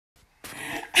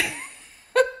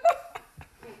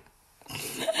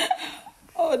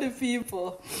Howdy,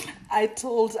 people. I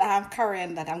told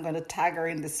Karen that I'm going to tag her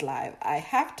in this live. I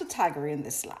have to tag her in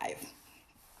this live.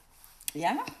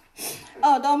 Yeah?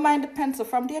 Oh, don't mind the pencil.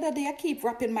 From the other day, I keep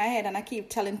wrapping my head and I keep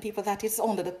telling people that it's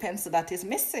only the pencil that is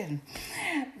missing.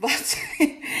 But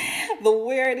the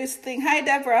weirdest thing... Hi,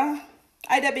 Deborah.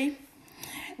 Hi, Debbie.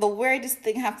 The weirdest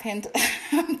thing happened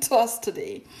to us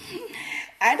today.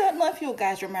 I don't know if you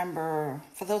guys remember,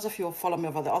 for those of you who follow me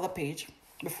over the other page,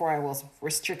 before I was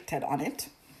restricted on it.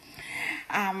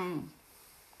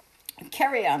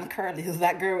 Carrie Ann Curly is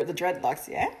that girl with the dreadlocks,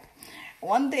 yeah?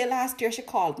 One day last year, she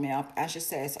called me up and she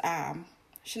says,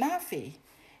 Shanafi,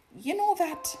 you know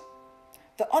that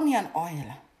the onion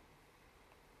oil,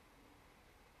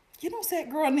 you know, say it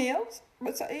grow nails?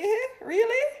 But say, yeah,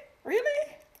 really?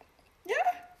 Really?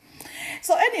 Yeah.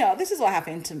 So anyhow, this is what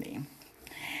happened to me.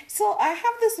 So I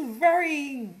have this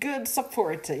very good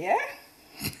supporter, yeah?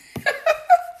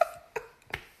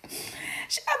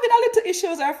 She having a little issue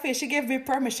with her face. She gave me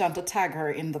permission to tag her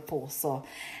in the post. So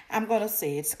I'm going to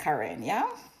say it's Karen, yeah?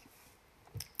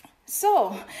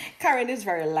 So Karen is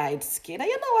very light skinned. And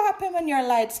you know what happens when you're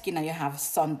light skinned and you have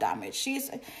sun damage? She's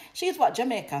what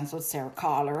Jamaicans would say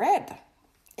call red.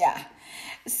 Yeah.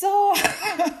 So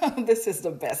this is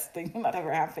the best thing that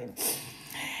ever happened.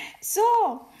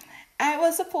 So I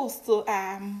was supposed to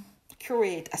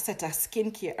create a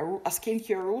skincare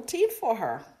routine for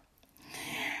her.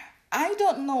 I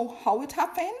don't know how it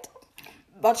happened,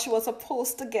 but she was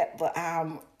supposed to get the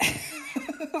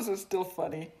this is still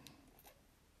funny.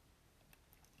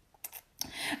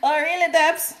 Oh, really,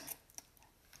 Debs?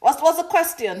 What was the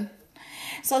question?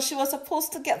 So she was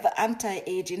supposed to get the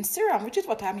anti-aging serum, which is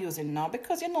what I'm using now,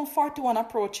 because, 41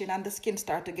 approaching and the skin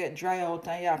start to get dry out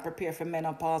and you prepare for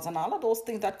menopause and all of those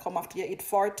things that come after you hit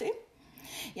 40.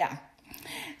 Yeah.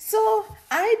 So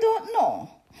I don't know.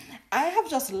 I have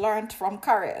just learned from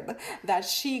Karen that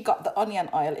she got the onion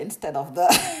oil instead of the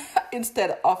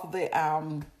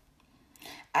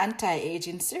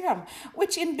anti-aging serum,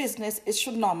 which in business it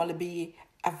should normally be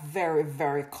a very,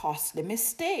 very costly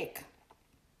mistake.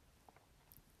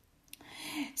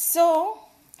 So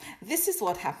this is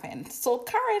what happened. So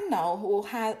Karen now, who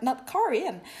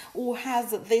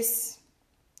has this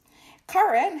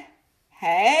Karen,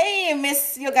 hey,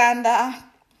 Miss Uganda.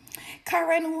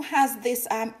 Karen, who has this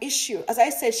issue, as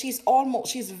I said, she's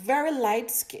very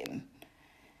light skinned.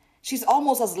 She's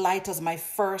almost as light as my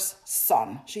first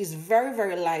son. She's very,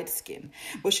 very light skinned.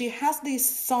 But she has these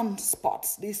sun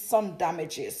spots, these sun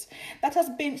damages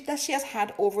that she has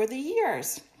had over the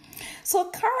years. So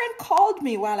Karen called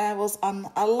me while I was on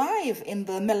a live in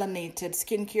the melanated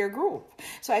skincare group.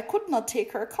 So I could not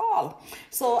take her call.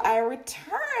 So I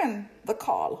returned the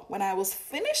call when I was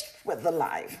finished with the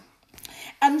live.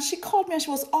 And she called me and she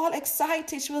was all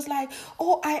excited. She was like,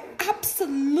 oh, I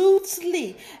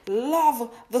absolutely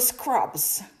love the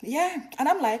scrubs. Yeah. And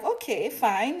I'm like, okay,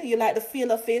 fine. You like the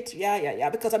feel of it? Yeah,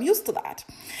 because I'm used to that.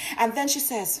 And then she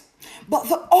says, but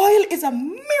the oil is a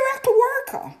miracle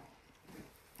worker.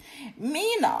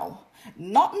 Me now,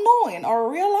 not knowing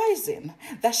or realizing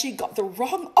that she got the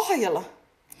wrong oil,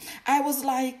 I was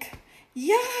like,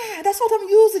 yeah, that's what I'm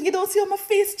using. You don't see how my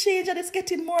face change and it's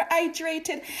getting more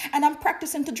hydrated and I'm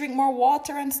practicing to drink more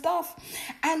water and stuff.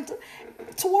 And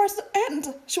towards the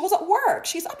end, she was at work.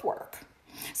 She's at work.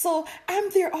 So I'm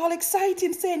there all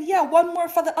excited saying, yeah, one more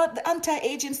for the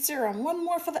anti-aging serum, one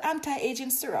more for the anti-aging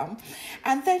serum.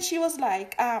 And then she was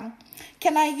like,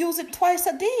 can I use it twice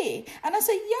a day? And I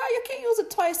said, yeah, you can use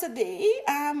it twice a day.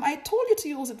 I told you to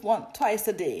use it twice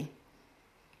a day.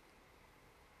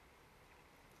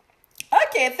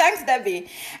 Okay, thanks, Debbie.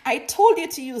 I told you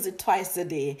to use it twice a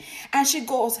day. And she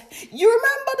goes, you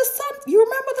remember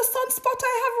the sunspot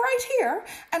I have right here?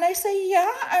 And I say,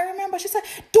 yeah, I remember. She said,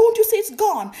 don't you see it's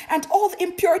gone? And all the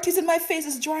impurities in my face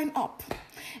is drying up.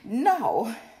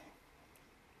 Now,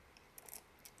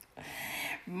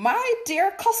 my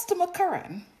dear customer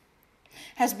Karen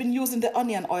has been using the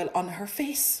onion oil on her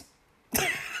face.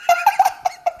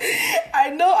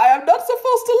 I know I am not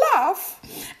supposed to laugh.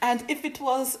 And if it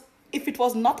was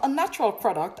not a natural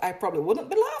product, I probably wouldn't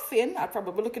be laughing. I'd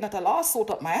probably be looking at a lawsuit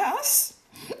up my ass.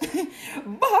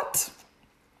 But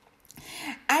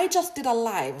I just did a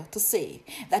live to say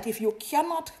that if you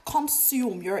cannot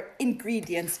consume your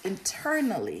ingredients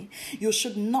internally, you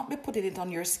should not be putting it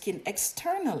on your skin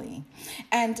externally.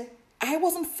 And I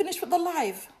wasn't finished with the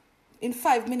live in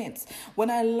 5 minutes when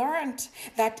I learned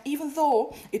that even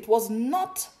though it was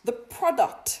not the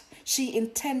product she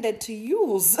intended to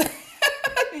use,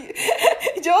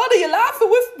 Jordan, you're laughing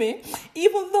with me.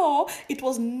 Even though it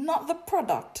was not the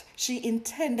product she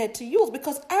intended to use,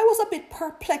 because I was a bit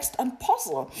perplexed and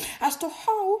puzzled as to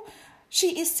how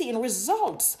she is seeing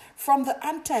results from the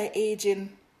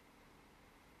anti-aging.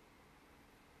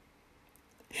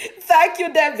 Thank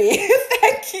you, Debbie.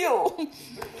 Thank you.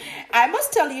 I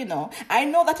must tell you, I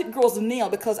know that it grows the nail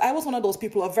because I was one of those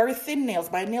people who have very thin nails.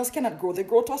 My nails cannot grow. They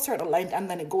grow to a certain length and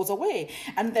then it goes away.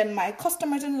 And then my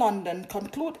customers in London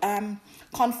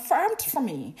confirmed for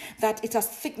me that it has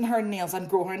thickened her nails and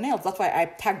grow her nails. That's why I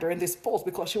tagged her in this post,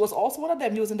 because she was also one of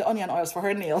them using the onion oils for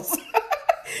her nails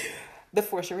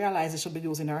before she realized she should be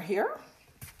using her hair.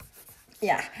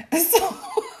 Yeah.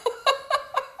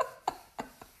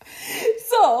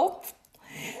 So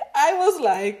I was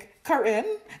like, Karen,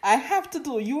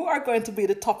 you are going to be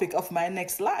the topic of my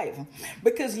next live.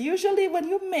 Because usually when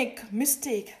you make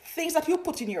mistake, things that you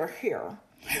put in your hair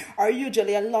are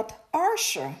usually a lot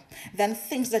harsher than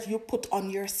things that you put on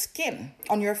your skin,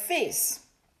 on your face.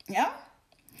 Yeah?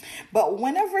 But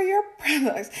whenever your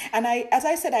products, and as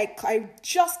I said, I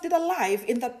just did a live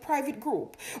in that private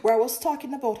group where I was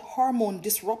talking about hormone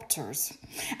disruptors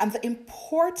and the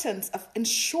importance of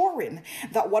ensuring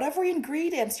that whatever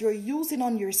ingredients you're using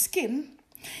on your skin,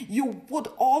 you would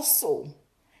also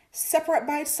separate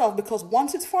by itself, because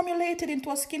once it's formulated into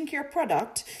a skincare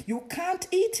product, you can't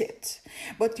eat it.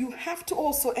 But you have to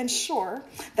also ensure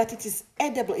that it is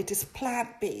edible, it is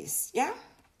plant-based. Yeah?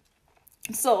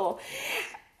 So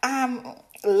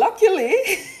luckily,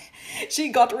 she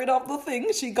got rid of the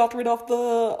thing. She got rid of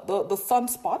the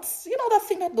sunspots. You know, that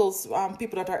thing that those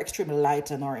people that are extremely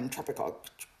light and are in tropical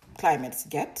climates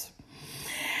get.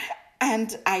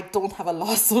 And I don't have a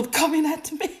lawsuit coming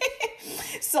at me.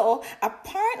 So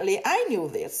apparently, I knew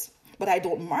this, but I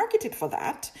don't market it for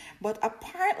that. But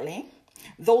apparently,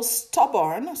 those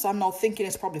stubborn, so I'm now thinking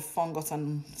it's probably fungus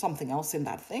and something else in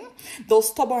that thing. Those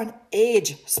stubborn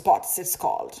age spots, it's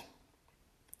called,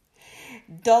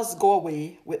 does go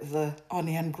away with the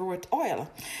onion growth oil.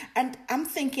 And I'm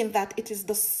thinking that it is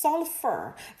the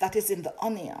sulfur that is in the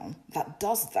onion that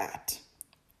does that.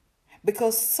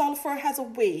 Because sulfur has a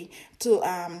way to,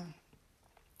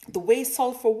 the way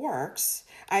sulfur works,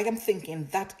 I am thinking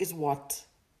that is what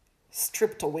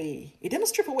stripped away. It didn't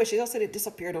strip away, she just said it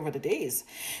disappeared over the days.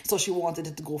 So she wanted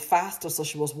it to go faster, so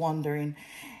she was wondering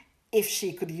if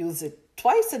she could use it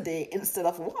twice a day instead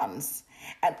of once.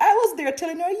 And I was there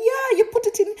telling her, you put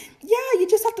it in, you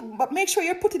just have to, but make sure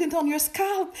you put it on your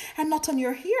scalp and not on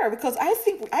your hair, because I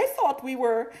thought we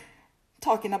were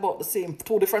talking about the same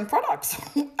two different products.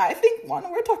 I think one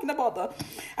we're talking about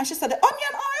and she said the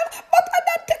onion oil, but I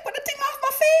not take the thing off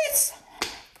my face.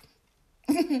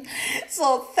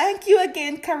 So thank you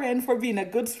again, Karen, for being a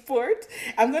good sport.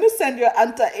 I'm going to send you an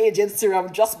anti-aging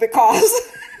serum just because.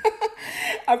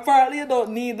 Apparently you don't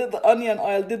need it. The onion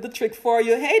oil did the trick for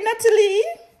you. Hey, Natalie.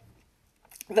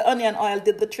 The onion oil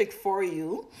did the trick for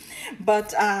you.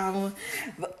 But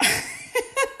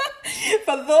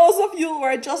for those of you who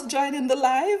are just joining the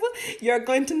live, you're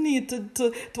going to need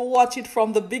to watch it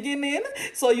from the beginning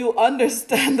so you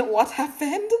understand what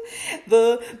happened,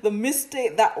 the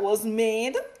mistake that was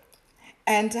made,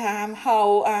 and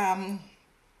how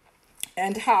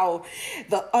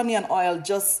the onion oil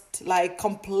just like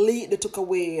completely took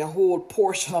away a whole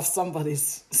portion of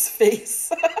somebody's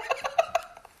face.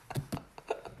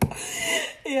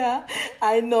 Yeah,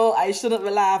 I know I shouldn't be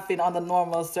laughing under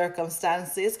normal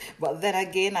circumstances, but then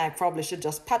again, I probably should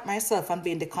just pat myself and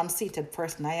being the conceited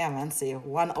person I am and say,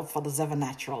 one up for the Zyzven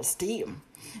natural steam.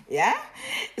 Yeah,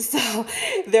 so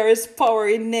there is power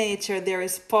in nature, there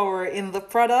is power in the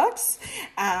products.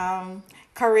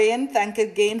 Corinne, thank you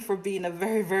again for being a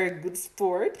very, very good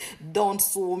sport. Don't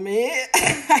sue me.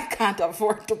 I can't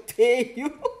afford to pay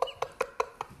you.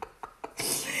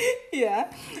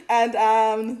 Yeah,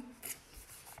 and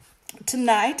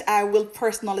tonight, I will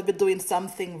personally be doing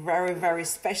something very, very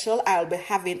special. I'll be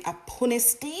having a punny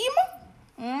steam.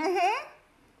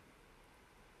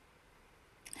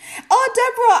 Oh,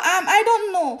 Deborah, I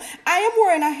don't know. I am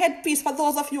wearing a headpiece for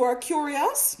those of you who are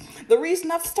curious. The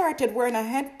reason I've started wearing a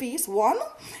headpiece, one,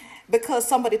 because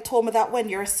somebody told me that when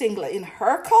you're single in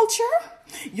her culture,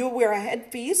 you wear a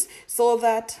headpiece so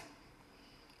that...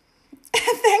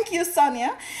 Thank you,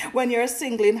 Sonia. When you're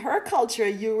single in her culture,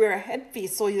 you wear a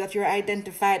headpiece so that you're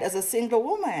identified as a single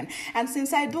woman. And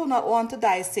since I do not want to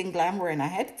die single, I'm wearing a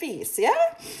headpiece,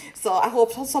 yeah? So I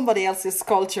hope somebody else's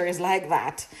culture is like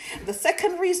that. The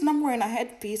second reason I'm wearing a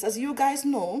headpiece, as you guys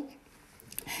know,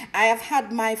 I have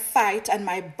had my fight and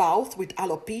my bout with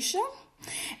alopecia.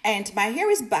 And my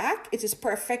hair is back. It is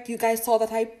perfect. You guys saw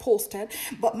that I posted,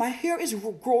 but my hair is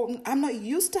grown. I'm not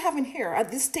used to having hair.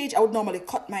 At this stage, I would normally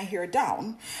cut my hair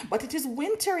down, but it is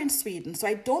winter in Sweden, so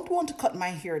I don't want to cut my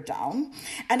hair down.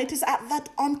 And it is at that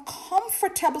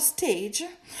uncomfortable stage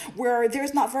where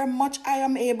there's not very much I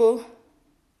am able.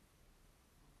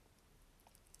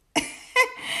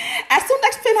 I soon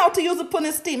explain how to use the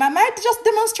punny steam. I might just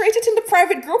demonstrate it in the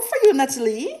private group for you,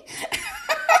 Natalie.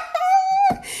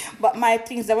 But my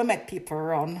things that will make people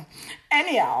run.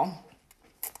 Anyhow,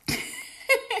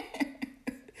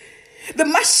 the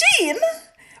machine,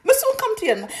 we soon come to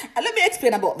you. Let me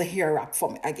explain about the hair wrap for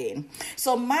me again.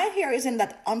 So my hair is in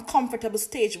that uncomfortable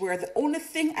stage where the only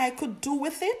thing I could do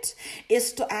with it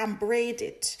is to braid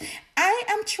it. I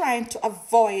am trying to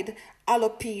avoid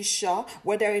alopecia,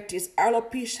 whether it is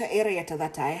alopecia areata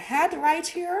that I had right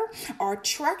here or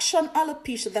traction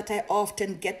alopecia that I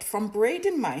often get from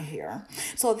braiding my hair.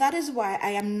 So that is why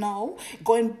I am now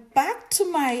going back to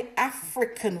my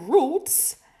African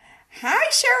roots. Hi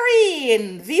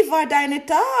Shireen, viva deine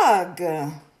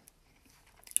Tag.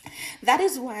 That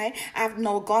is why I've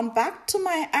now gone back to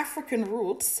my African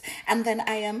roots, and then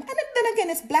then again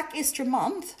it's Black History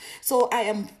Month, so I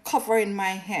am covering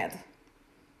my head.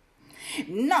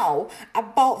 Now,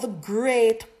 about the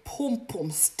great pum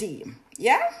pum steam,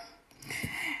 yeah?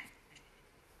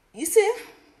 You see,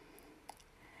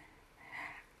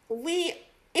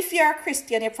 if you're a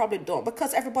Christian, you probably don't,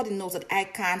 because everybody knows that I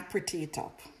can't pretty it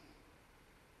up.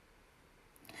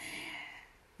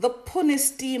 The punny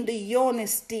steam, the yoni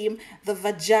steam, the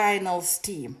vaginal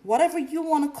steam, whatever you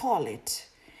want to call it.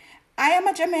 I am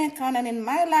a Jamaican, and in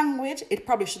my language, it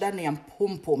probably should have named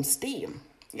pum pum steam,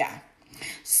 yeah.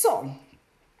 So,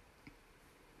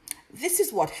 this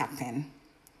is what happened.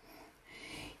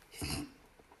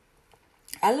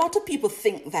 A lot of people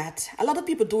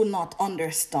do not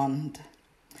understand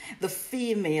the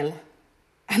female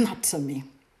anatomy.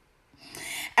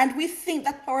 And we think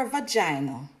that our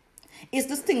vagina is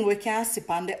this thing we can sip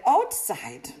on the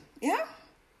outside. Yeah?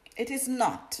 It is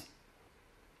not.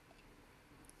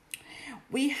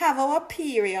 We have our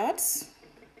periods.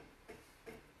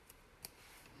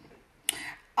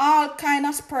 All kind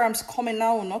of sperms coming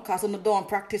out, because we don't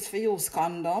practice for use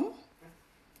condom.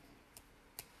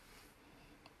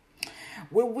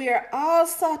 We wear all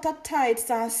sort of tights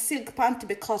and silk panty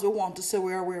because we want to say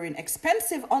we are wearing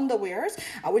expensive underwears,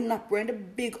 and we're not wearing the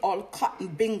big old cotton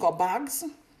bingo bags.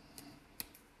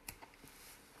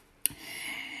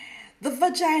 The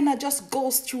vagina just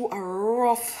goes through a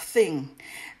rough thing.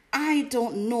 I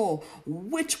don't know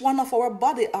which one of our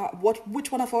body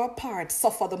which one of our parts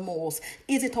suffer the most.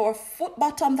 Is it our foot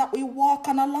bottom that we walk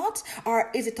on a lot, or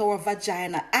is it our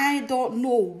vagina? I don't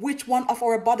know which one of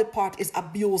our body part is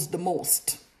abused the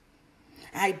most.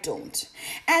 I don't.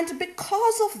 And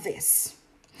because of this,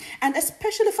 and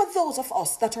especially for those of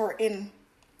us that are in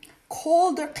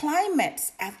colder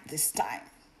climates at this time,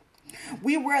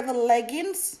 we wear the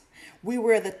leggings, we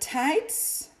wear the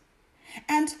tights,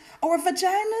 and our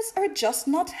vaginas are just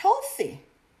not healthy.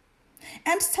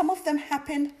 And some of them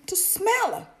happen to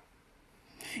smell.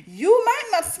 You might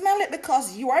not smell it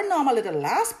because you are normally the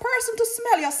last person to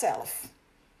smell yourself,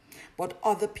 but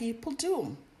other people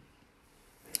do.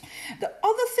 The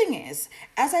other thing is,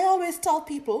 as I always tell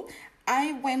people,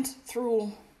 I went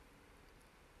through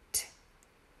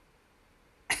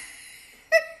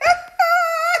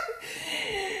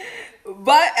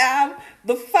but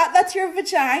the fact that your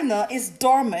vagina is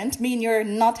dormant means you're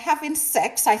not having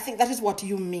sex. I think that is what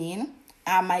you mean,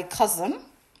 my cousin.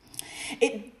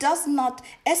 It does not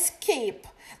escape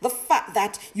the fact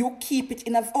that you keep it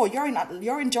in a... Oh, you're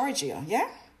in Georgia, yeah?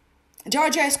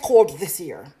 Georgia is cold this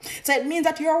year. So it means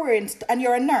that you're wearing... And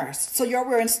you're a nurse, so you're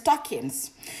wearing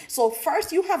stockings. So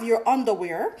first you have your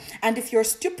underwear, and if you're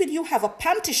stupid, you have a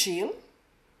panty shield.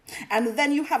 And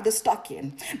then you have the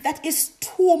stocking. That is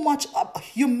too much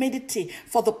humidity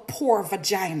for the poor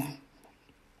vagina.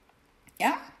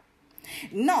 Yeah?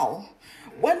 Now,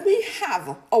 when we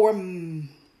have our...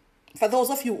 For those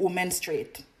of you who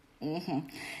menstruate.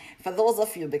 For those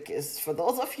of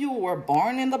you who were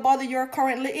born in the body you're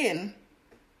currently in.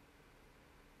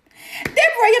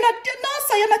 Deborah,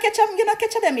 you're not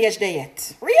catch them age there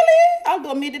yet. Really?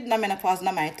 Although me did not menopause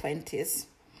in my 20s.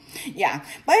 Yeah.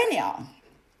 But anyhow,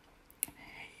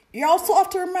 you also have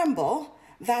to remember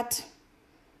that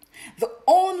the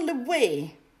only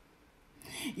way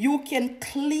you can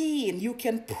clean, you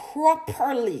can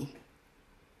properly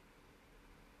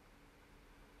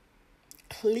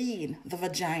clean the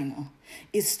vagina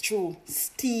is through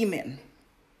steaming.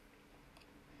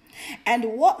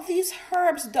 And what these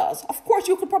herbs does, of course,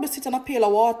 you could probably sit in a pail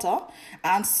of water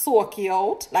and soak you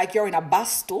out like you're in a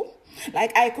bastu.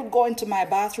 Like I could go into my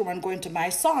bathroom and go into my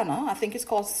sauna. I think it's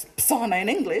called sauna in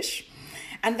English.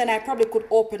 And then I probably could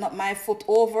open up my foot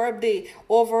over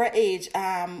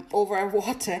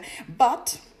water.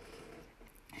 But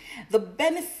the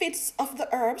benefits of the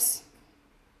herbs,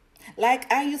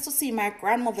 like I used to see my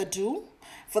grandmother do.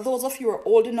 For those of you who are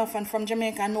old enough and from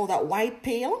Jamaica, know that white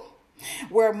pail,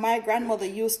 where my grandmother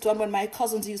used to, and when my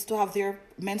cousins used to have their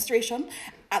menstruation,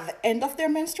 at the end of their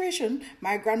menstruation,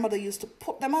 my grandmother used to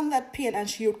put them on that pail and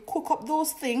she would cook up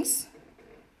those things.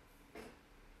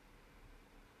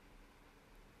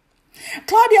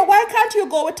 Claudia, why can't you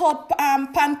go without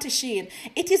panty?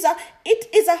 It is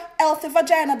a healthy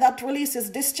vagina that releases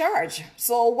discharge.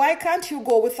 So why can't you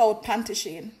go without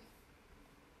panty?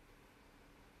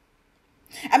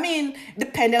 I mean,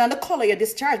 depending on the color you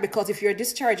discharge, because if your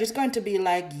discharge is going to be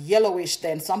like yellowish,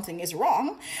 then something is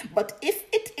wrong. But if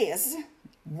it is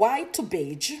white to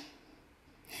beige,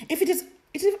 if it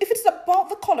is about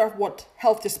the color of what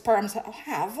healthy sperms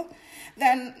have,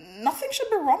 then nothing should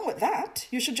be wrong with that.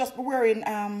 You should just be wearing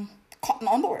cotton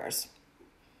underwears.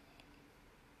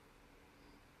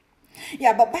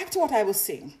 Yeah, but back to what I was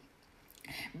saying.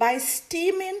 By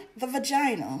steaming the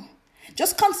vagina,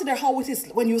 just consider how it is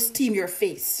when you steam your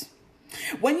face.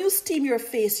 When you steam your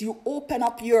face, you open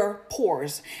up your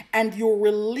pores and you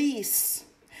release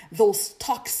those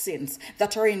toxins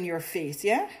that are in your face,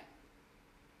 yeah?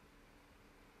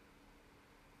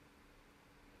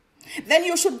 Then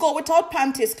you should go without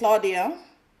panties, Claudia.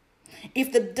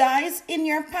 If the dyes in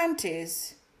your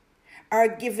panties are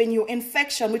giving you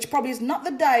infection, which probably is not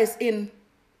the dyes in...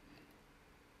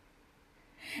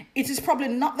 It is probably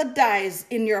not the dyes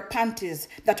in your panties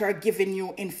that are giving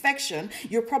you infection.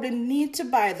 You probably need to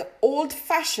buy the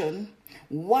old-fashioned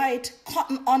white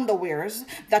cotton underwears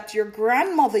that your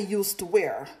grandmother used to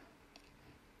wear.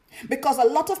 Because a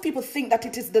lot of people think that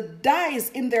it is the dyes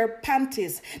in their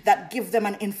panties that give them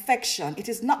an infection. It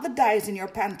is not the dyes in your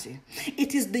panty.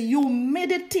 It is the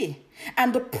humidity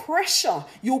and the pressure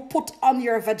you put on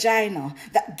your vagina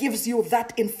that gives you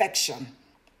that infection.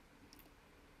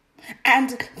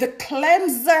 And the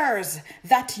cleansers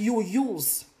that you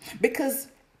use. Because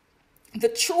the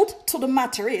truth to the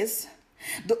matter is,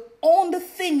 the only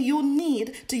thing you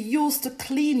need to use to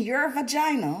clean your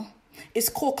vagina is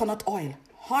coconut oil.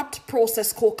 Hot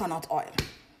processed coconut oil.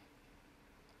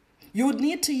 You would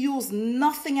need to use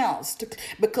nothing else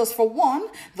because for one,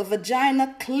 the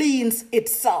vagina cleans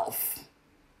itself.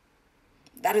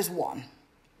 That is one.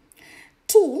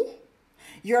 Two,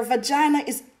 your vagina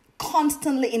is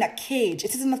constantly in a cage.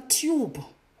 It is in a tube.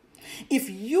 If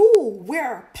you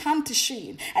wear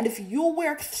panty and if you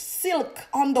wear silk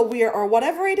underwear or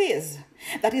whatever it is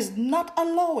that is not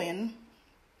allowing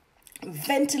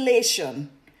ventilation,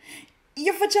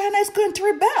 your vagina is going to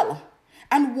rebel.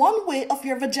 And one way of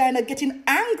your vagina getting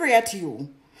angry at you,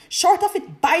 short of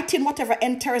it biting whatever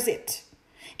enters it,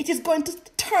 it is going to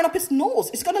turn up its nose.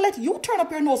 It's going to let you turn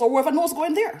up your nose or whoever nose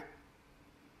going there.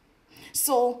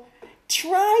 So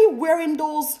try wearing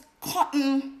those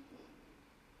cotton,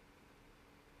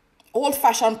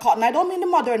 old-fashioned cotton. I don't mean the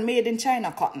modern made in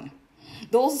China cotton.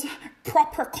 Those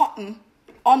proper cotton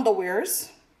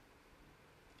underwears.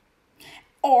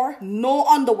 Or no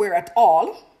underwear at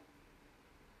all.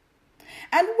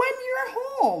 And when you're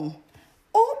home,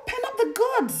 open up the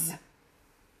goods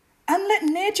and let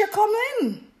nature come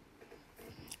in.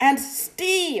 And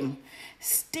steam.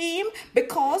 Steam,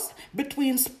 because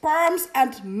between sperms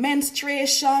and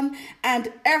menstruation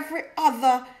and every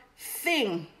other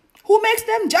thing. Who makes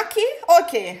them? Jackie?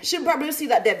 Okay, she'll probably see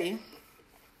that, Debbie.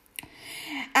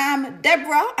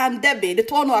 Deborah and Debbie, the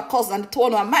two who are cousin, the two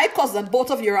who are my cousin, both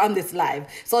of you are on this live.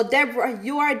 So Deborah,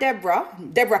 you are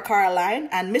Deborah Caroline,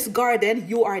 and Miss Garden,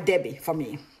 you are Debbie for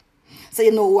me. So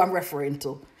you know who I'm referring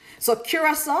to. So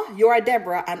Curacao, you are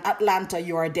Deborah, and Atlanta,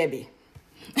 you are Debbie.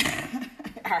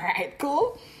 All right,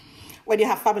 cool. When you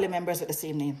have family members with the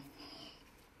same name.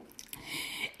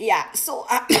 Yeah, so,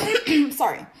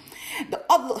 sorry.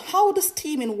 How the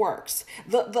steaming works.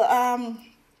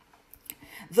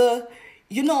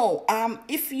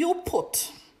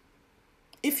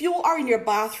 If you are in your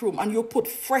bathroom and you put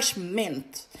fresh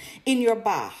mint in your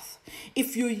bath,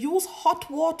 if you use hot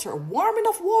water, warm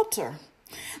enough water,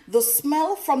 the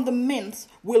smell from the mint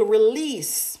will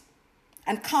release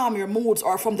and calm your moods,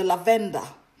 or from the lavender,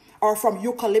 or from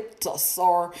eucalyptus,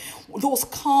 or those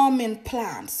calming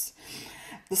plants.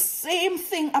 The same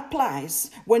thing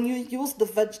applies when you use the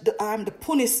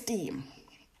punny steam.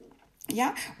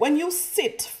 Yeah, when you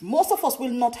sit, most of us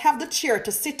will not have the chair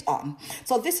to sit on.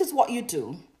 So this is what you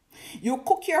do. You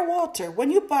cook your water.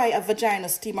 When you buy a vagina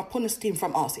steam or punny steam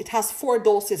from us, it has 4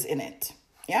 doses in it.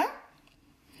 Yeah?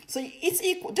 So it's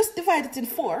equal. Just divide it in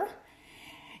 4.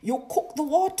 You cook the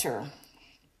water.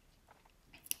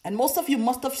 And most of you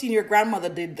must have seen your grandmother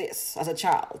did this as a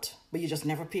child, but you just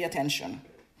never pay attention.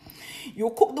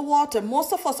 You cook the water.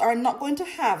 Most of us are not going to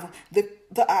have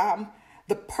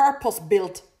the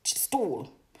purpose-built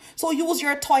stool. So use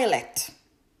your toilet.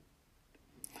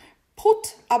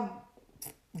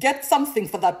 Get something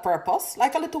for that purpose,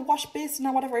 like a little wash basin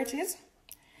or whatever it is.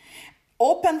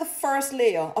 Open the first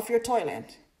layer of your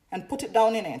toilet and put it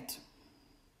down in it.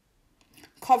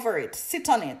 Cover it, sit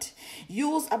on it.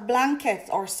 Use a blanket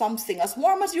or something, as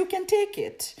warm as you can take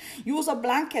it. Use a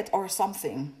blanket or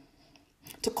something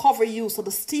to cover you so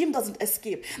the steam doesn't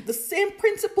escape. The same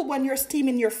principle when you're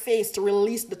steaming your face to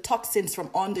release the toxins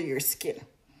from under your skin.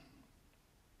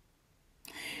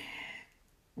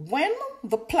 When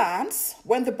the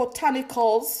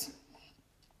botanicals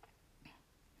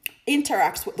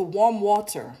interacts with the warm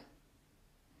water,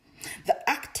 the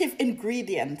active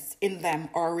ingredients in them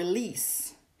are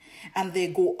released and they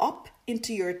go up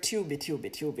into your tube.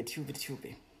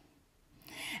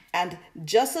 And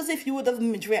just as if you would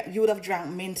have drank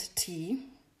mint tea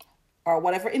or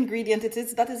whatever ingredient it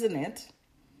is that is in it,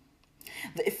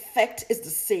 the effect is the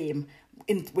same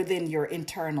within your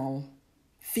internal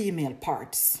female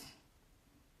parts.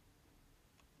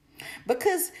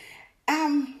 Because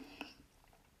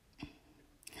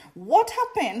what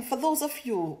happened for those of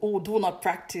you who do not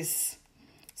practice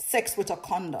sex with a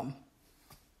condom?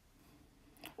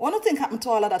 What do you think happened to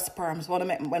all of that sperms when I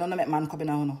met man coming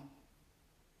out?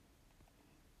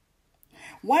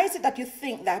 Why is it that you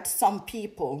think that some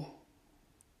people,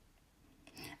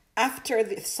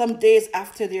 some days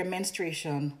after their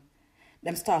menstruation,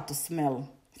 them start to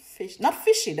smell fish? Not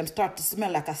fishy, them start to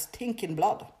smell like a stinking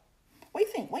blood. What do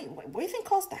you think? What do you think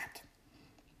caused that?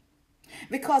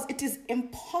 Because it is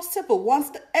impossible,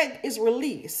 once the egg is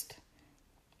released,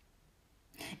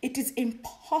 it is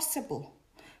impossible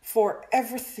for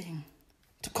everything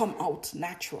to come out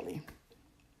naturally.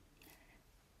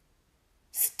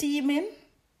 Steaming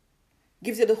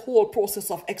gives you the whole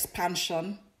process of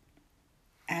expansion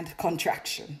and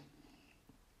contraction.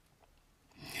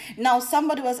 Now,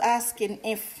 somebody was asking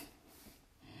if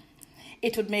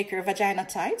it would make your vagina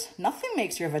tight. Nothing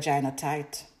makes your vagina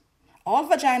tight. All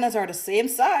vaginas are the same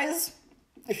size,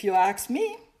 if you ask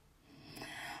me.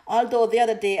 Although the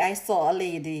other day I saw a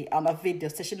lady on a video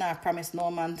say she not promise no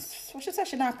man. What she said,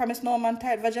 she not promise no man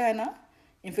tight vagina.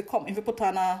 If you put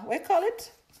on what you call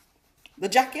it? The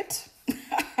jacket.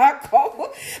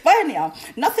 But anyhow,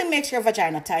 nothing makes your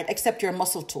vagina tight except your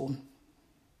muscle tone.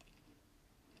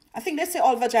 I think they say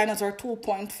all vaginas are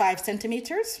 2.5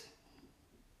 centimeters.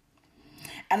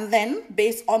 And then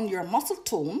based on your muscle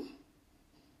tone,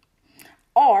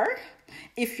 or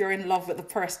if you're in love with the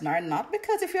person or not,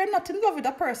 because if you're not in love with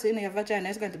the person, your vagina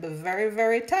is going to be very,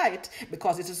 very tight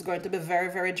because it is going to be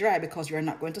very, very dry because you're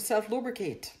not going to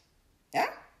self-lubricate. Yeah?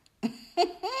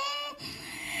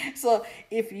 So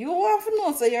if you want to know,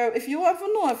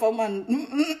 if a man,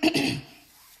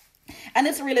 and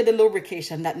it's really the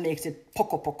lubrication that makes it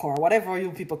poko or whatever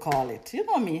you people call it. You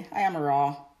know me, I am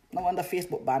raw. No wonder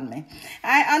Facebook banned me.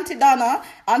 Auntie Donna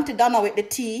with the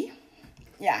T.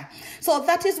 Yeah, so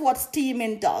that is what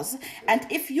steaming does. And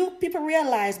if you people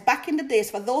realize back in the days,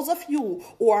 for those of you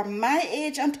who are my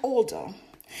age and older,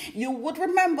 you would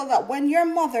remember that when your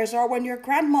mothers or when your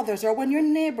grandmothers or when your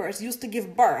neighbors used to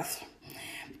give birth,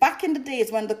 back in the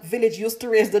days when the village used to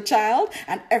raise the child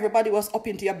and everybody was up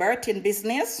into your birthing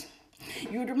business,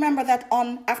 you'd remember that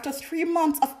after 3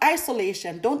 months of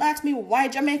isolation, don't ask me why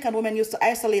Jamaican women used to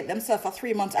isolate themselves for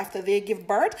 3 months after they give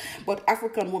birth, but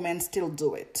African women still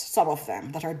do it, some of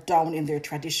them that are down in their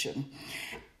tradition.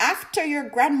 After your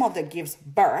grandmother gives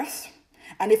birth,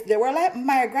 and if they were like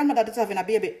my grandmother that's having a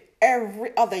baby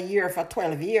every other year for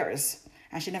 12 years,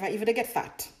 and she never even get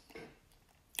fat.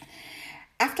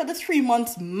 After the 3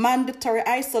 months mandatory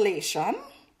isolation,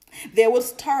 they will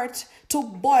start to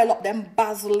boil up them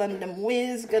basil and them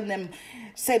whisk and them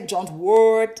St. John's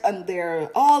wort and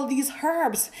all these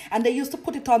herbs. And they used to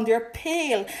put it on their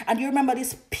pail. And you remember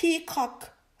this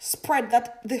peacock spread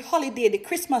that the holiday, the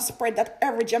Christmas spread that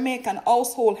every Jamaican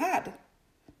household had.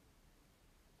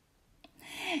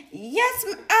 Yes,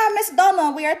 Miss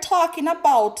Donna, we are talking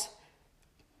about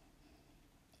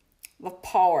the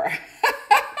power.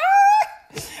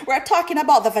 We're talking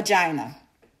about the vagina.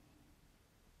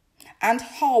 And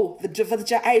how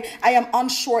I am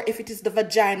unsure if it is the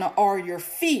vagina or your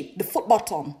feet, the foot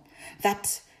bottom,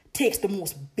 that takes the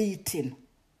most beating.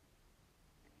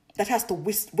 that has to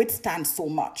withstand so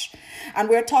much. And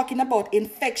we're talking about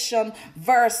infection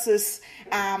versus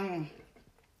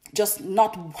just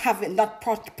not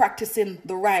practicing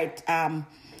the right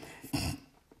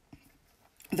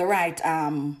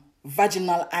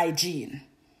vaginal hygiene.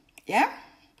 Yeah.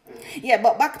 Yeah,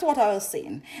 but back to what I was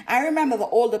saying. I remember the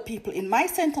older people in my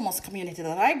St. Thomas community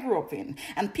that I grew up in,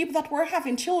 and people that were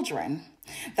having children,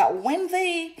 that when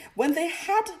they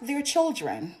had their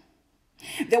children,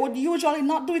 they would usually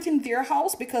not do it in their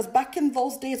house, because back in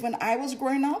those days when I was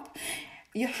growing up,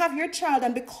 you have your child,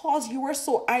 and because you were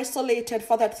so isolated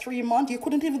for that 3 months, you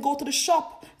couldn't even go to the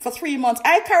shop for 3 months.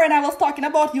 Karen, I was talking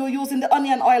about you using the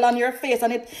onion oil on your face,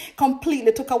 and it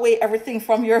completely took away everything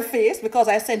from your face because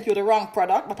I sent you the wrong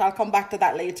product, but I'll come back to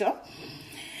that later.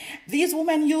 These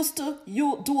women used to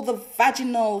do the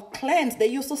vaginal cleanse. They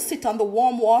used to sit on the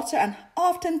warm water, and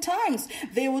oftentimes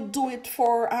they would do it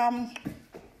for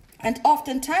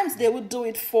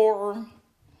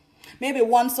maybe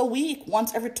once a week,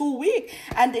 once every 2 weeks.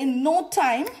 And in no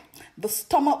time, the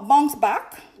stomach bounced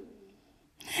back.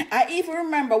 I even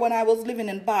remember when I was living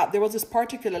in Bath, there was this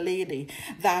particular lady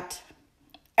that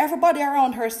everybody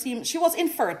around her seemed, she was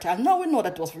infertile. Now we know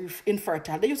that was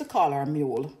infertile. They used to call her a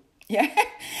mule. Yeah.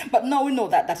 But now we know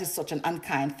that that is such an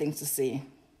unkind thing to say.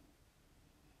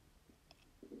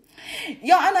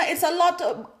 Yeah, Anna, it's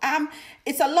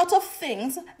a lot of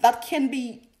things that can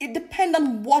be, it depends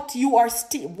on what you are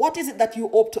what is it that you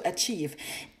hope to achieve?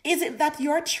 Is it that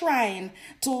you're trying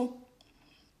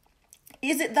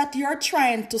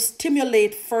to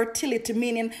stimulate fertility,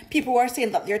 meaning people are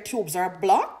saying that their tubes are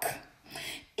blocked?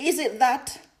 Is it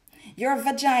that your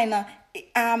vagina,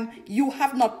 you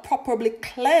have not properly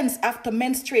cleansed after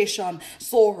menstruation,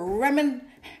 so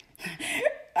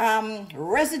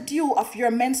residue of your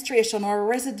menstruation or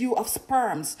residue of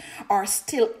sperms are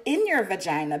still in your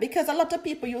vagina? Because a lot of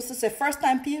people used to say, first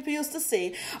time people used to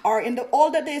say, or in the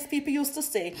older days people used to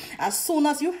say, as soon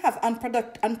as you have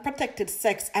unprotected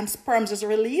sex and sperms is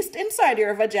released inside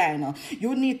your vagina,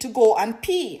 you need to go and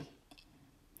pee.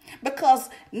 Because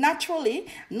naturally,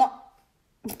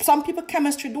 some people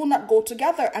chemistry do not go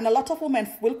together, and a lot of women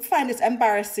will find this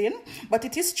embarrassing, but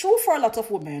it is true for a lot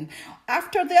of women.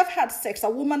 After they have had sex, a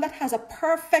woman that has a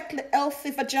perfectly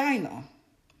healthy vagina,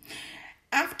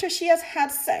 after she has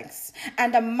had sex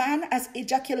and a man has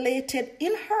ejaculated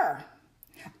in her,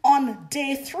 on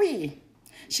day 3,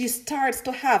 she starts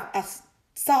to have a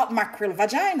salt mackerel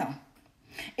vagina.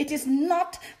 It is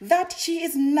not that she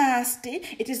is nasty.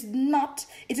 It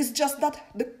is just that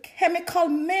the chemical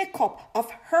makeup of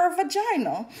her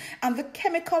vagina and the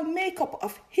chemical makeup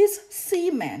of his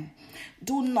semen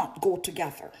do not go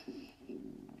together.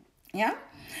 Yeah?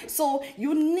 So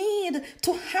you need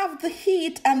to have the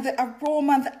heat and the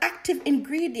aroma and the active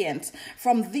ingredients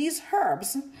from these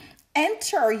herbs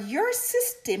enter your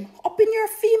system up in your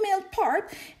female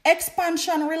part,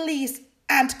 expansion, release,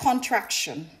 and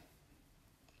contraction.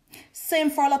 Same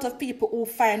for a lot of people who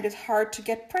find it hard to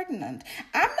get pregnant.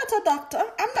 I'm not a doctor.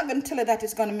 I'm not going to tell you that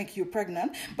it's going to make you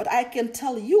pregnant, but I can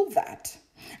tell you that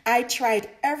I tried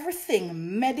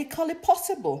everything medically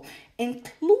possible,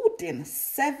 including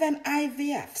 7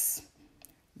 IVFs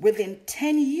within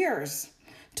 10 years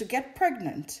to get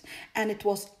pregnant. And it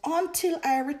was until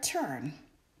I returned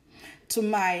to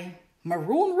my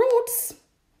maroon roots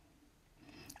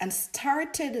and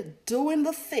started doing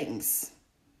the things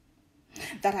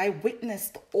that I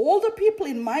witnessed all the people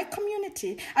in my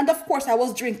community. And of course, I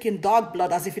was drinking dog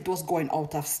blood as if it was going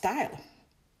out of style.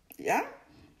 Yeah?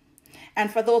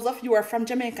 And for those of you who are from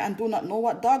Jamaica and do not know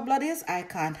what dog blood is, I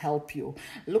can't help you.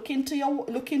 Look into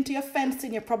your fence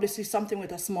and you probably see something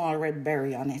with a small red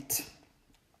berry on it.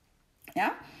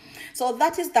 Yeah? So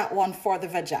that is that one for the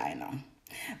vagina.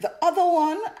 The other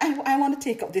one, I want to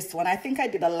take up this one. I think I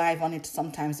did a live on it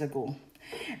some times ago.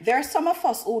 There are some of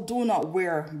us who do not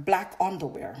wear black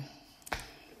underwear.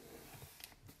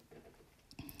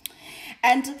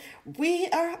 And we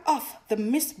are of the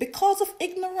because of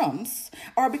ignorance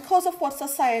or because of what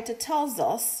society tells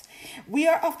us, we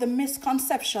are of the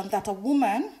misconception that a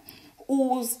woman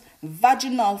whose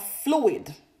vaginal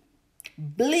fluid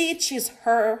bleaches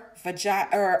her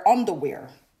underwear,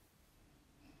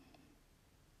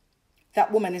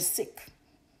 that woman is sick.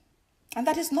 And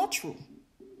that is not true.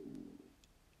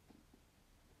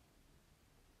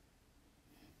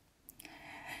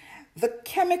 The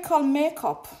chemical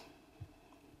makeup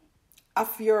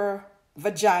of your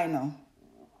vagina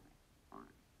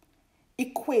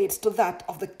equates to that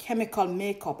of the chemical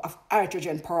makeup of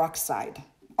hydrogen peroxide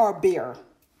or beer.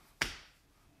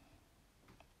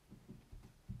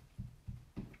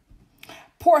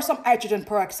 Pour some hydrogen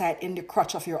peroxide in the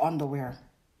crotch of your underwear.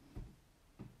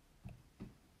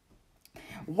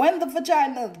 when the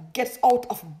vagina gets out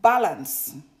of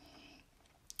balance,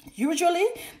 usually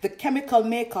the chemical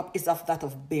makeup is of that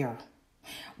of beer.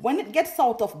 When it gets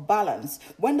out of balance,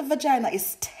 when the vagina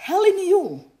is telling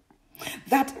you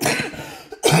that,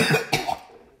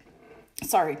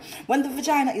 when the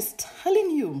vagina is telling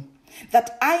you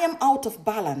that I am out of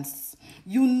balance,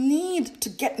 you need to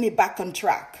get me back on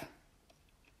track,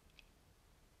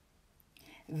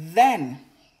 then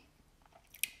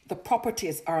the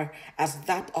properties are as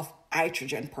that of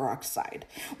hydrogen peroxide,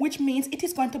 which means it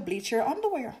is going to bleach your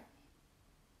underwear.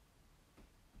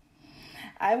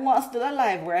 I once did a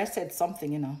live where I said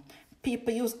something,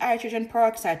 people use hydrogen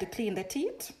peroxide to clean their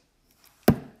teeth.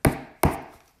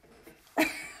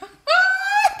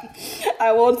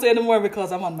 I won't say anymore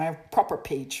because I'm on my proper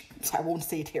page, so I won't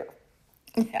say it here.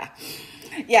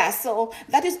 Yeah, so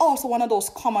that is also one of those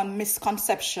common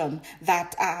misconceptions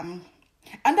that,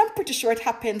 and I'm pretty sure it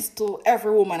happens to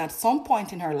every woman at some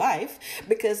point in her life,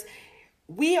 because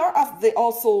we are of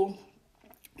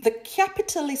the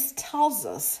capitalist tells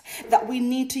us that we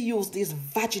need to use these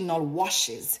vaginal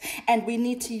washes and we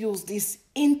need to use these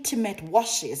intimate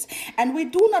washes. And we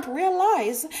do not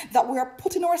realize that we are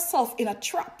putting ourselves in a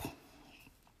trap.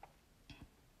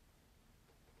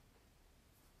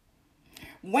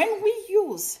 When we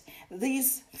use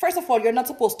these, first of all, you're not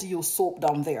supposed to use soap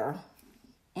down there.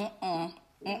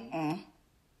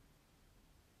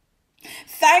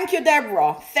 Thank you,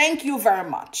 Deborah. Thank you very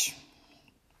much.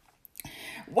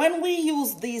 When we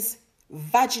use these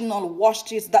vaginal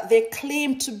washes that they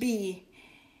claim to be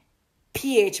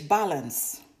pH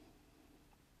balance,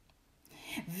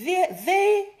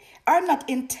 they are not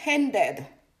intended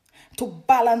to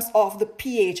balance off the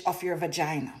pH of your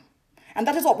vagina. And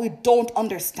that is what we don't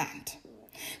understand.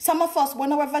 Some of us,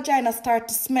 when our vagina start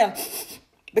to smell,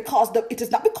 it is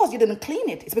not because you didn't clean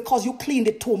it, it's because you cleaned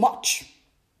it too much.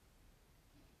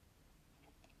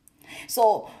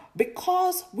 So,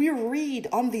 because we read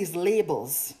on these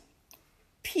labels,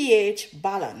 pH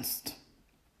balanced,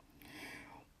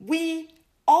 we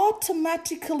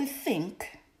automatically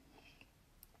think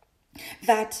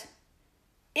that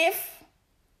if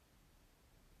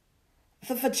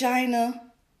the vagina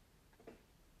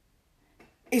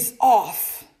is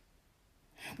off,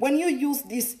 when you use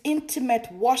these intimate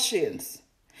washes,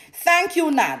 thank you,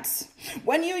 Nads,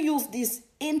 when you use these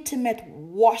intimate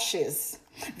washes,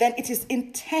 then it is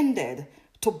intended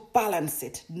to balance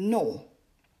it. No.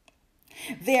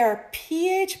 They are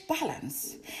pH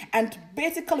balance. And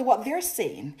basically what they're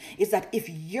saying is that if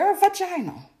your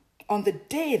vagina, on the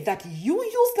day that you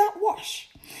use that wash,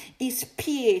 is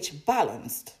pH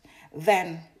balanced,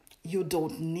 then you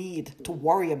don't need to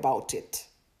worry about it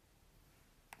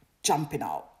jumping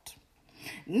out.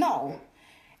 Now,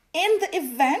 in the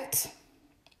event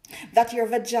that your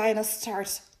vagina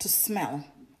starts to smell,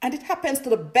 and it happens to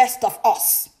the best of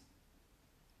us.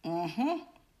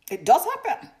 It does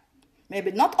happen.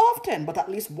 Maybe not often, but at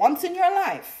least once in your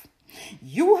life.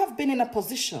 You have been in a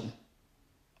position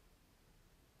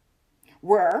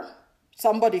where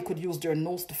somebody could use their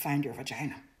nose to find your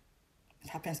vagina. It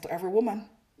happens to every woman.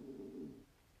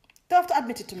 They have to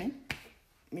admit it to me.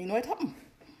 Me know it happened.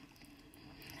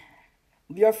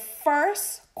 Your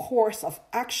first course of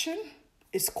action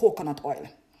is coconut oil.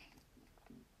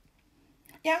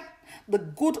 Yeah, the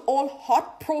good old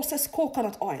hot processed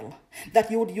coconut oil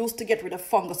that you would use to get rid of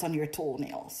fungus on your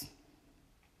toenails.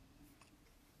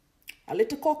 A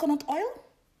little coconut oil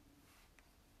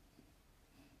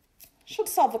should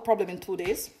solve the problem in 2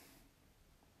 days.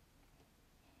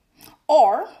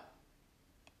 Or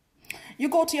you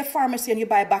go to your pharmacy and you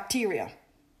buy bacteria.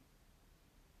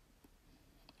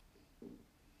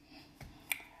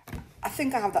 I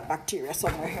think I have that bacteria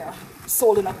somewhere here.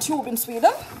 Sold in a tube in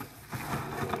Sweden.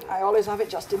 I always have it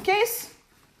just in case.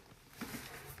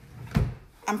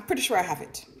 I'm pretty sure I have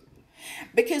it.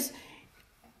 Because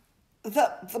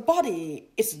the body,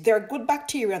 there are good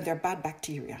bacteria and there are bad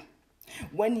bacteria.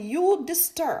 When you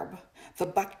disturb the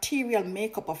bacterial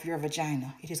makeup of your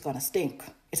vagina, it is going to stink.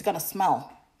 It's going to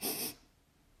smell.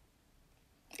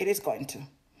 It is going to.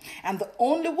 And the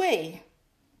only way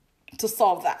to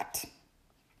solve that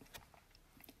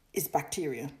is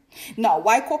bacteria. Now,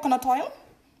 why coconut oil?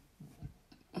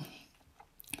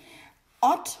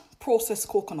 Hot processed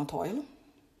coconut oil,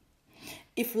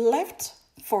 if left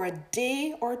for a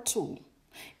day or two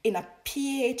in a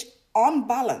pH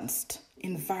unbalanced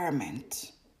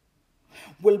environment,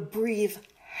 will breathe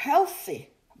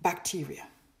healthy bacteria.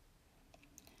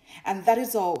 And that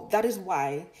is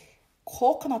why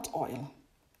coconut oil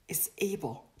is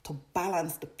able to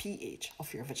balance the pH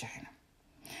of your vagina.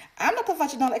 I'm not a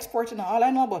vaginal expert, all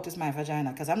I know about is my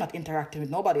vagina because I'm not interacting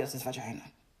with nobody else's vagina.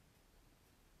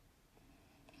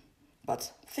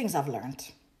 but things I've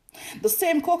learned. The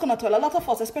same coconut oil, a lot of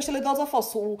us, especially those of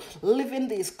us who live in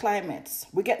these climates,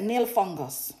 we get nail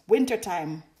fungus.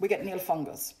 Wintertime, we get nail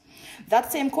fungus.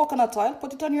 That same coconut oil,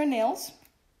 put it on your nails.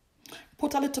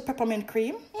 Put a little peppermint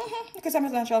cream. Because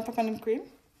I'm natural peppermint cream.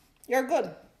 You're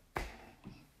good.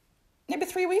 Maybe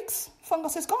 3 weeks,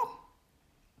 fungus is gone.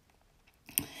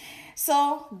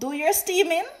 So do your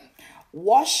steaming.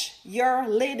 Wash your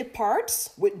lady parts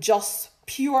with just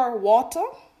pure water.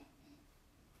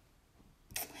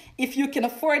 If you can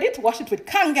afford it, wash it with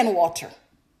Kangen water.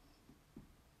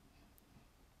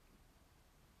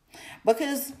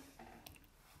 Because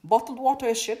bottled water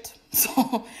is shit.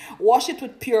 So wash it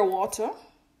with pure water.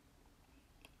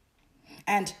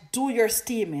 And do your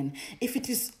steaming. If it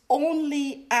is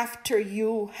only after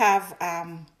you have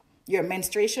your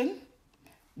menstruation,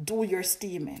 do your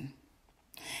steaming.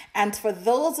 And for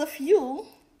those of you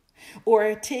who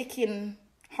are taking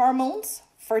hormones,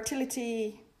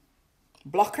 fertility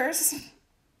blockers,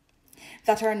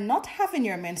 that are not having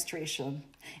your menstruation,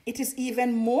 it is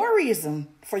even more reason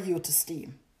for you to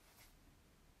steam.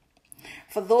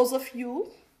 For those of you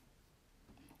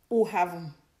who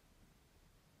have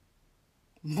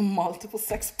multiple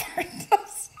sex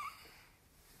partners,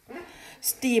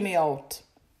 steam me out.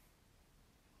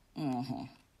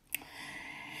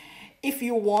 If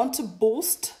you want to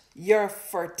boost your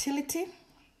fertility,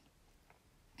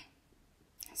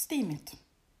 steam it.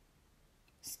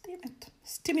 Steam it.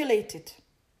 Stimulate it.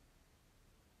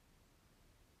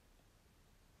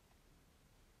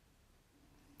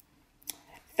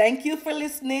 Thank you for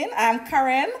listening. I'm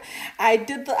Karen. I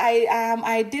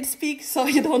did speak, so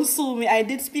you don't sue me. I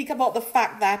did speak about the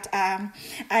fact that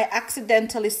I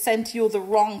accidentally sent you the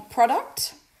wrong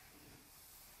product.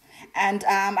 And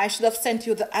I should have sent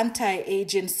you the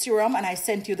anti-aging serum, and I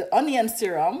sent you the onion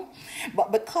serum.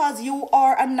 But because you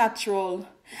are a natural,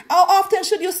 how often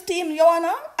should you steam,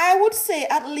 Joanna? I would say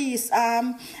at least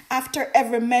after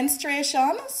every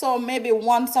menstruation, so maybe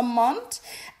once a month.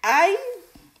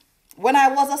 When I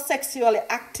was a sexually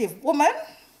active woman,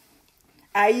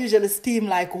 I usually steam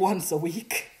like once a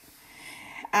week.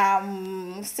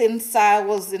 Since I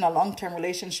was in a long-term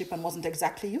relationship and wasn't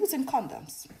exactly using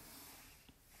condoms.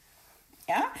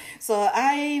 Yeah, so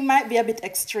I might be a bit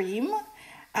extreme.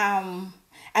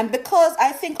 And because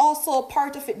I think also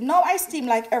part of it, now I steam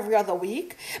like every other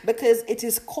week because it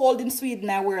is cold in Sweden.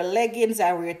 I wear leggings,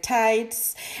 I wear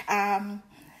tights.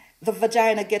 The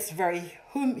vagina gets very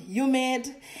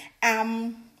humid.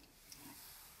 And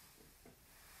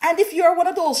if you're one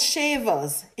of those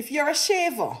shavers, if you're a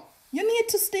shaver, you need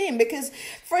to steam because,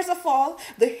 first of all,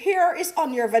 the hair is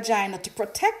on your vagina to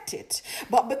protect it.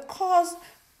 But because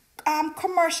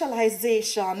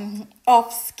commercialization of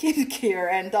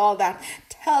skincare and all that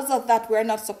tells us that we're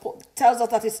not tells us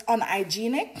that it's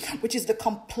unhygienic, which is the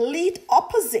complete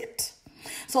opposite.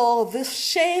 So the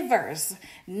shavers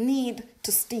need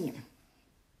to steam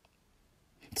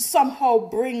to somehow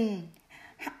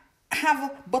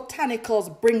have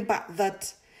botanicals bring back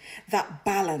that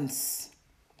balance.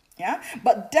 Yeah,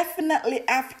 but definitely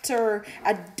after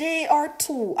a day or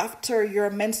two after your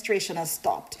menstruation has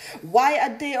stopped. Why a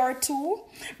day or two?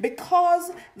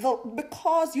 Because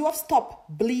you have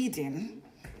stopped bleeding.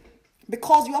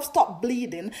 Because you have stopped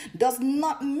bleeding does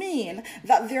not mean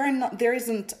that there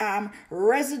isn't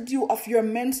residue of your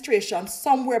menstruation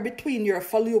somewhere between your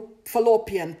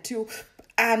fallopian tube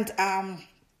and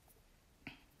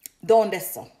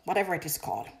dondeso, whatever it is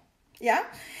called. Yeah,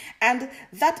 and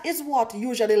that is what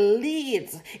usually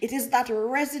leads. It is that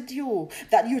residue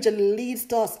that usually leads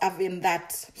to us having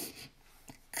that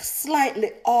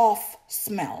slightly off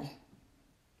smell.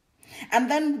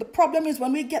 And then the problem is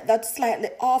when we get that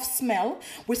slightly off smell,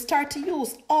 we start to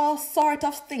use all sorts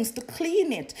of things to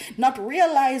clean it, not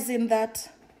realizing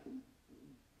that.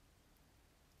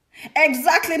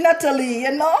 Exactly, Natalie,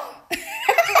 you know?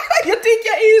 You think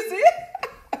you're easy?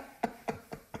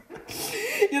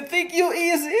 You think you're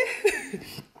easy?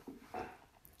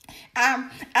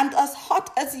 And as hot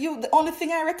as the only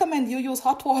thing I recommend you use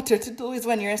hot water to do is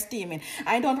when you're steaming.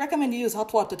 I don't recommend you use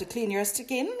hot water to clean your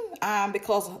skin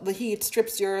because the heat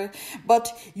strips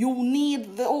but you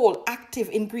need the whole active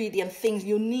ingredient things.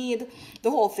 You need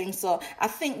the whole thing. So I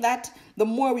think that the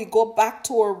more we go back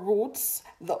to our roots,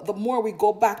 the more we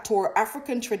go back to our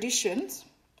African traditions,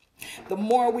 the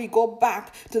more we go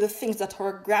back to the things that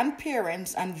our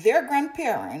grandparents and their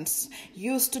grandparents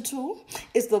used to do,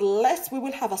 is the less we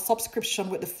will have a subscription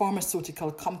with the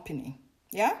pharmaceutical company.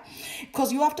 Yeah?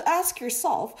 Because you have to ask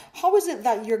yourself, how is it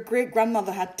that your great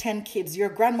grandmother had 10 kids, your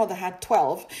grandmother had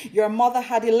 12, your mother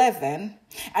had 11,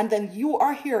 and then you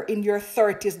are here in your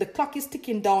 30s, the clock is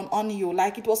ticking down on you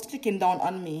like it was ticking down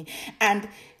on me, and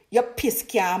your piss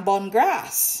can't burn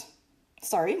grass.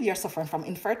 Sorry, you're suffering from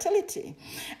infertility.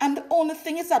 And the only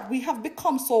thing is that we have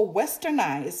become so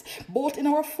westernized, both in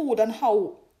our food and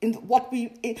how in what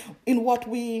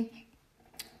we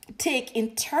take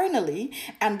internally,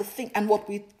 and the thing and what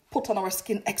we put on our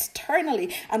skin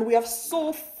externally, and we are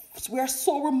so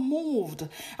removed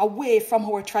away from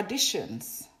our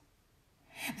traditions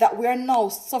that we are now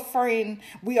suffering.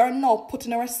 We are now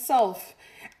putting ourselves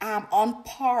on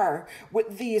par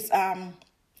with these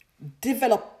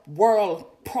developed world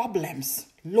problems: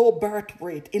 low birth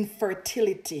rate,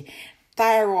 infertility,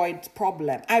 thyroid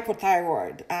problem,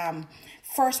 hypothyroid,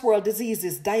 first world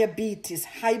diseases, diabetes,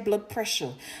 high blood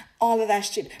pressure, all of that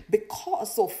shit.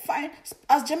 Because, so find,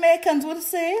 as Jamaicans would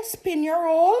say, spin your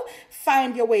roll,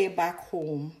 find your way back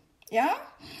home. Yeah?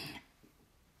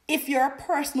 If you're a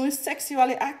person who is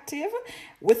sexually active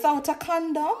without a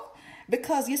condom,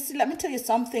 because you see, let me tell you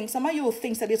something. Some of you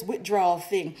think that this withdrawal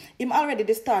thing, him already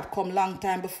they start come long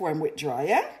time before him withdraw,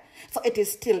 yeah? So it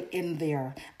is still in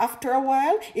there. After a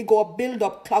while, it go build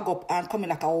up, clog up, and come in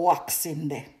like a wax in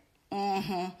there.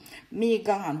 Me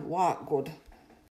gone, walk good.